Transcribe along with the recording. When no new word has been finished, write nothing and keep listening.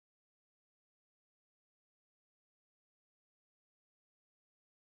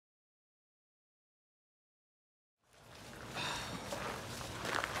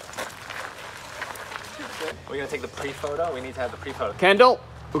We're gonna take the pre-photo. We need to have the pre-photo. Kendall,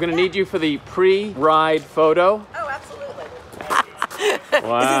 we're gonna need you for the pre-ride photo. Oh, absolutely.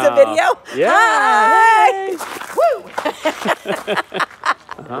 Wow. Is this a video? Yeah. Hi. Woo.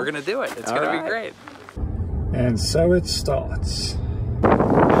 We're gonna do it. It's gonna be great. And so it starts. All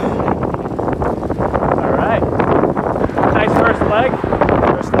right. Nice first leg.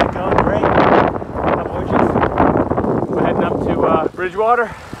 First leg going great. We're heading up to Bridgewater.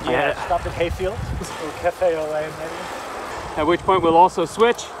 Yeah. Stop at Hayfield. Or Cafe Ole maybe. At which point we'll also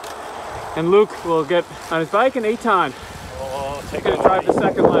switch. And Luke will get on his bike and Eitan. Oh, take He's gonna drive the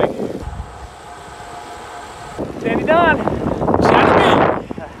second leg. Danny Don. Johnny B.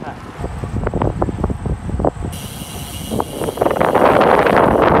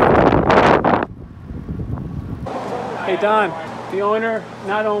 Hey Don, the owner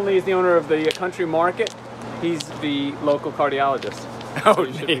not only is the owner of the country market, he's the local cardiologist. Oh,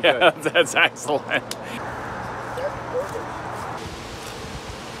 yeah, that's excellent.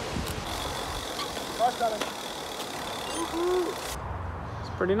 It's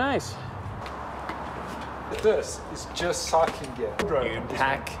pretty nice. This is just sucking gear. You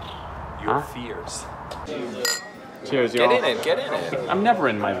pack your fears. Cheers, y'all. Get in it, get in it. I'm never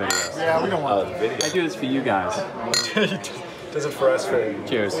in my videos. Yeah, we don't want I do this for you guys. Does it for us for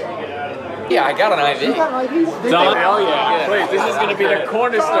Cheers. Yeah, I got an IV. Don? Hell yeah. Wait, this is going to be the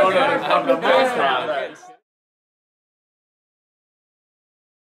cornerstone of the restaurant.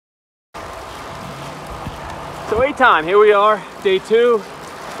 So Eitan, here we are, day two.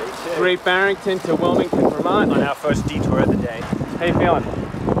 Great Barrington to Wilmington, Vermont. on our first detour of the day. How you feeling?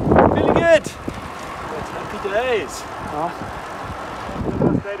 Feeling good. It's happy days. The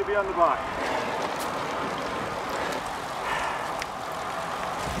best day to be on the bike.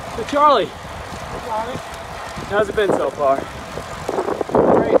 So Charlie, how's it been so far?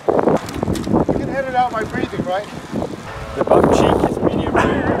 Great. You can edit out my breathing, right? The bum cheek is medium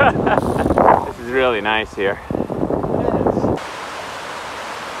rare. This is really nice here.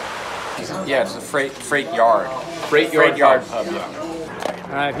 Yeah, it's the freight yard. Freight yard pub, yeah.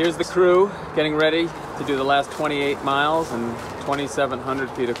 All right, here's the crew getting ready to do the last 28 miles and 2,700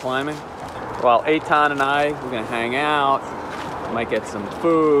 feet of climbing. While Eitan and I, we're gonna hang out, might get some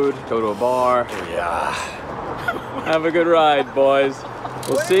food, go to a bar. Yeah. Have a good ride, boys.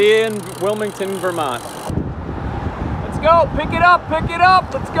 We'll see you in Wilmington, Vermont. Let's go, pick it up, let's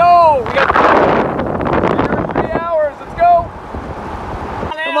go. We got 3 hours, let's go.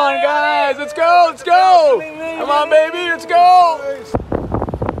 Come on, guys, let's go, let's go. Come on, baby, let's go.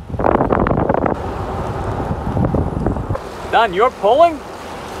 Don, you're pulling?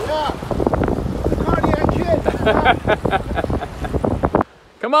 Yeah. Cardiac kid.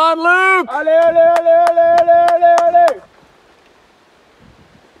 Come on, Luke.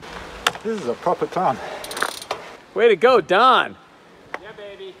 This is a proper climb. Way to go, Don. Yeah,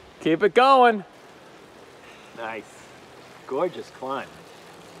 baby. Keep it going. Nice. Gorgeous climb.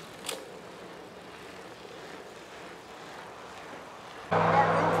 Room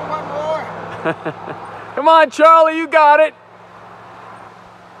for one more. Come on, Charlie, you got it.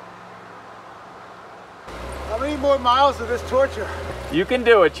 How many more miles of this torture? You can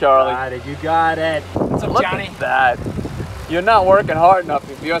do it, Charlie. Got it, you got it. What's up, Look Johnny? at that. You're not working hard enough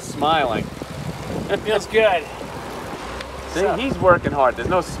if you're smiling. Feels good. See, he's working hard. There's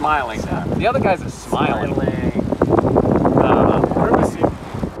no smiling. The other guys are smiling. Privacy. Here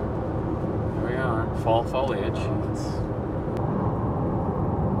we are, fall foliage.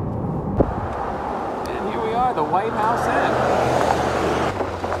 And here we are, the White House Inn.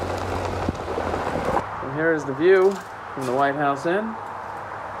 And here is the view from the White House Inn.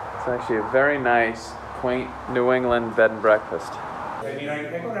 It's actually a very nice, quaint New England bed and breakfast.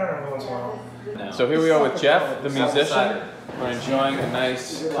 So here we are with Jeff, the musician. We're enjoying a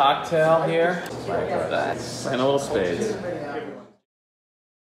nice cocktail here. And a little spades.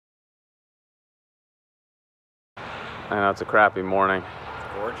 I know it's a crappy morning.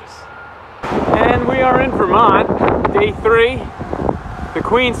 Gorgeous. And we are in Vermont, day 3, the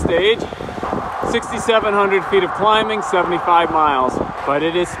Queen stage. 6,700 feet of climbing, 75 miles. But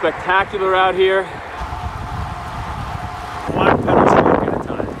it is spectacular out here. One pedal stroke at a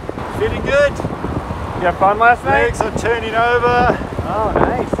time. Feeling good. You have fun last night? Legs are turning over. Oh,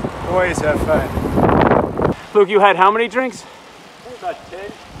 nice. Always have fun. Luke, you had how many drinks? About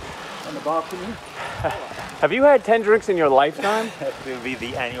 10 on the balcony. Have you had 10 drinks in your lifetime? That will be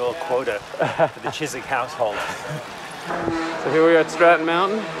the annual quota for the Chiswick household. So here we are at Stratton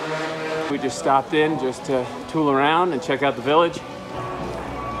Mountain. We just stopped in just to tool around and check out the village. Good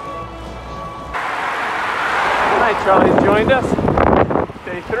night, Charlie joined us.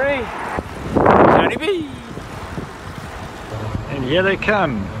 Day 3. Johnny B. Here they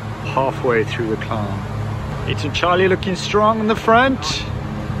come, halfway through the climb. It's and Charlie looking strong in the front.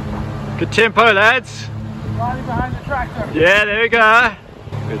 Good tempo, lads. Riding behind the tractor. Yeah, there we go.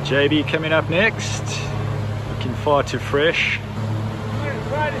 With JB coming up next. Looking far too fresh.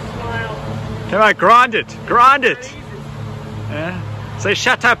 Try to smile. Come on, grind it, grind it. Yeah. Say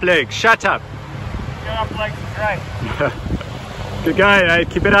shut up, legs, shut up. Get up legs is right. Good going, eh?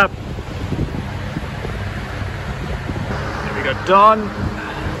 Keep it up. There we go, Don.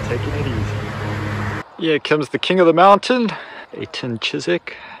 Taking it easy. Here comes the king of the mountain, Eitan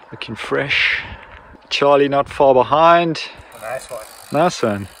Chiswick, looking fresh. Charlie not far behind. Nice one. Nice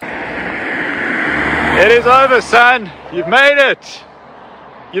one. It is over, son. You've made it.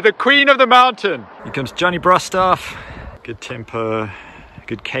 You're the queen of the mountain. Here comes Johnny Brostoff. Good tempo,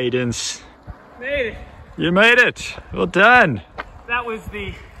 good cadence. Made it. You made it. Well done. That was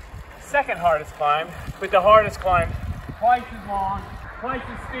the second hardest climb, but the hardest climb twice as long, twice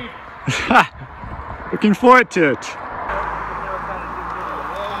as steep. Looking forward to it.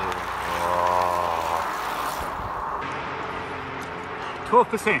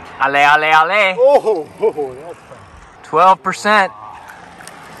 12%. Ale, ale, ale. Oh, that's fun. 12%.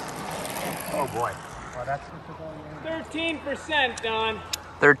 Oh boy. 13%, Don.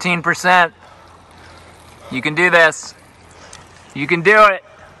 13%. You can do this. You can do it.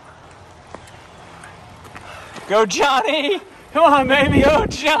 Go, Johnny! Come on, baby, go,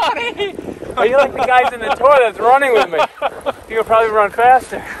 Johnny! Are you like the guys in the tour that's running with me? You could probably run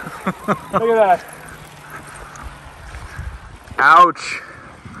faster. Look at that. Ouch.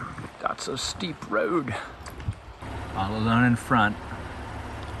 That's a steep road. All alone in front.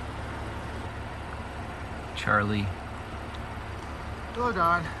 Charlie. Hello,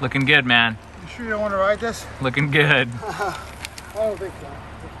 Don. Looking good, man. You sure you don't want to ride this? Looking good. I don't think so.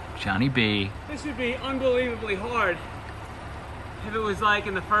 Johnny B. This would be unbelievably hard if it was like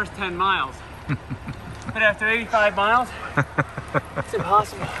in the first 10 miles. But after 85 miles, it's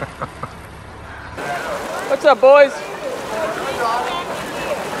impossible. What's up, boys?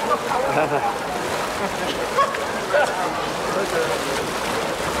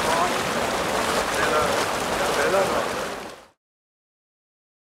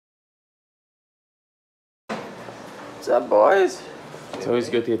 What's up, boys? It's always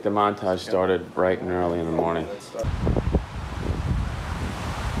good to get the montage started bright and early in the morning.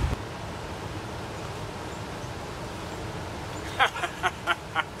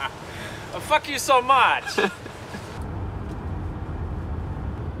 Well, fuck you so much.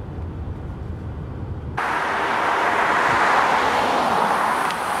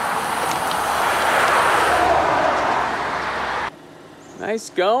 Nice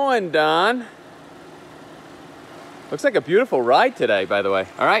going, Don. Looks like a beautiful ride today, by the way.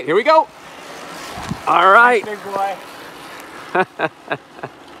 All right, here we go. All right. Big boy.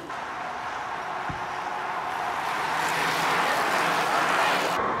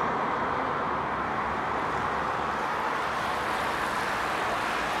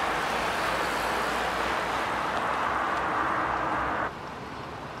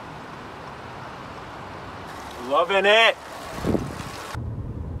 Loving it.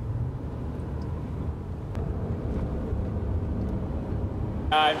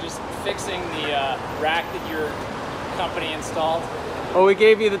 I'm just fixing the rack that your company installed. Well, we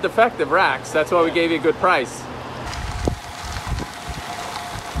gave you the defective racks. That's why we gave you a good price.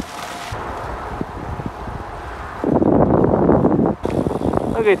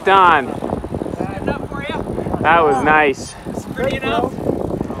 Look at Don. Enough for you? That was nice. It's pretty enough.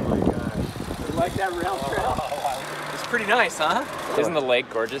 Oh my god. You like that rail trail? It's pretty nice, huh? Isn't the lake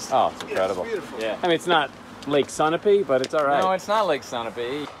gorgeous? Oh, it's incredible. It's beautiful. Yeah. I mean, it's not Lake Sunapee, but it's all right. No, it's not Lake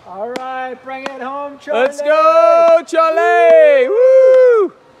Sunapee. All right, bring it home, Charlie. Let's go, Charlie!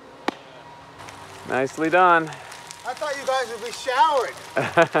 Woo! Nicely done. I thought you guys would be showered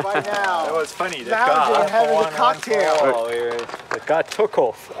by now. That was funny. Lounging and having a cocktail. The guy took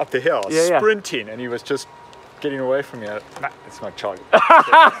off up the hill, Yeah. sprinting, and he was just getting away from me. Nah, it's not Charlie.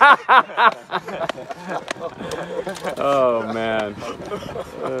 Oh, man.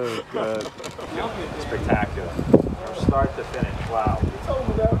 Oh, good. Spectacular. From start to finish. Wow.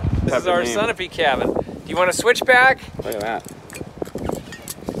 This is our Sunapee cabin. Do you want a switchback? Look at that.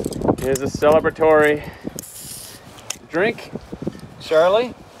 Here's a celebratory drink.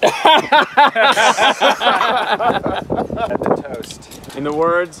 Charlie? At the toast. In the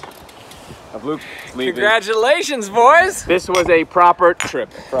words of Luke Levy. Congratulations, boys! This was a proper trip.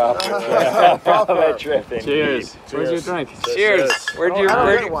 Proper trip. indeed. Cheers. Where's your drink? Cheers. Where'd you... I'm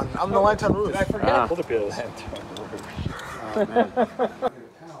Where'd the you... one. I'm the Lantern Rouge. I forgot. A little bit of that.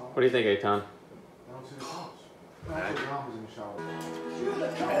 What do you think, Eitan? And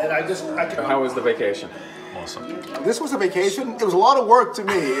How was the vacation? Awesome. this was a vacation. It was a lot of work to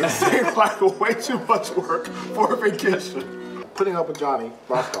me. It seemed like way too much work for a vacation. Putting up with Johnny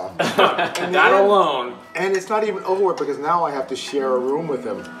Roscoff. Not alone. And it's not even over because now I have to share a room with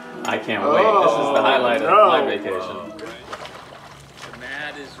him. I can't wait. This is the highlight of my vacation. The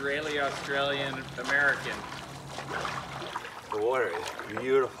mad Israeli, Australian, American. The water is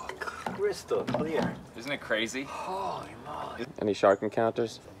beautiful, crystal clear. Isn't it crazy? Holy moly. Any shark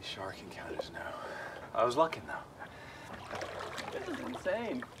encounters? Any shark encounters now? I was lucky though. This is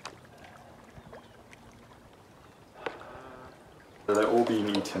insane. They're all being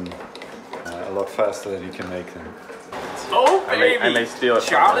eaten a lot faster than you can make them. Oh, baby! I may steal it from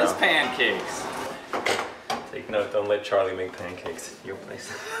Charlie's you. pancakes. Take note, don't let Charlie make pancakes at your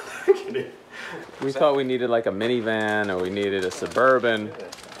place. We thought we needed like a minivan or we needed a Suburban.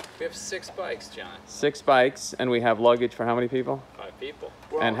 We have 6 bikes, John. 6 bikes, and we have luggage for how many people? 5 people.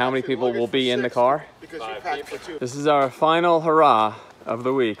 And how many people will be in the car? Because you 5 packed people. for 2. This is our final hurrah of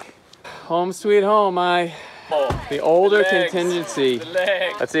the week. Home sweet home, the older Legs. contingency. The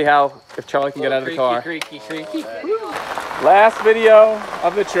leg. Let's see if Charlie can get out of the car. Creaky, creaky. Last video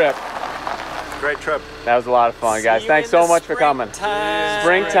of the trip. Great trip. That was a lot of fun, guys. Thanks so much for coming.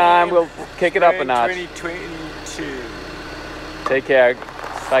 Springtime, we'll kick it up a notch. 2022. Take care.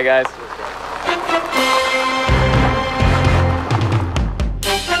 Bye, guys.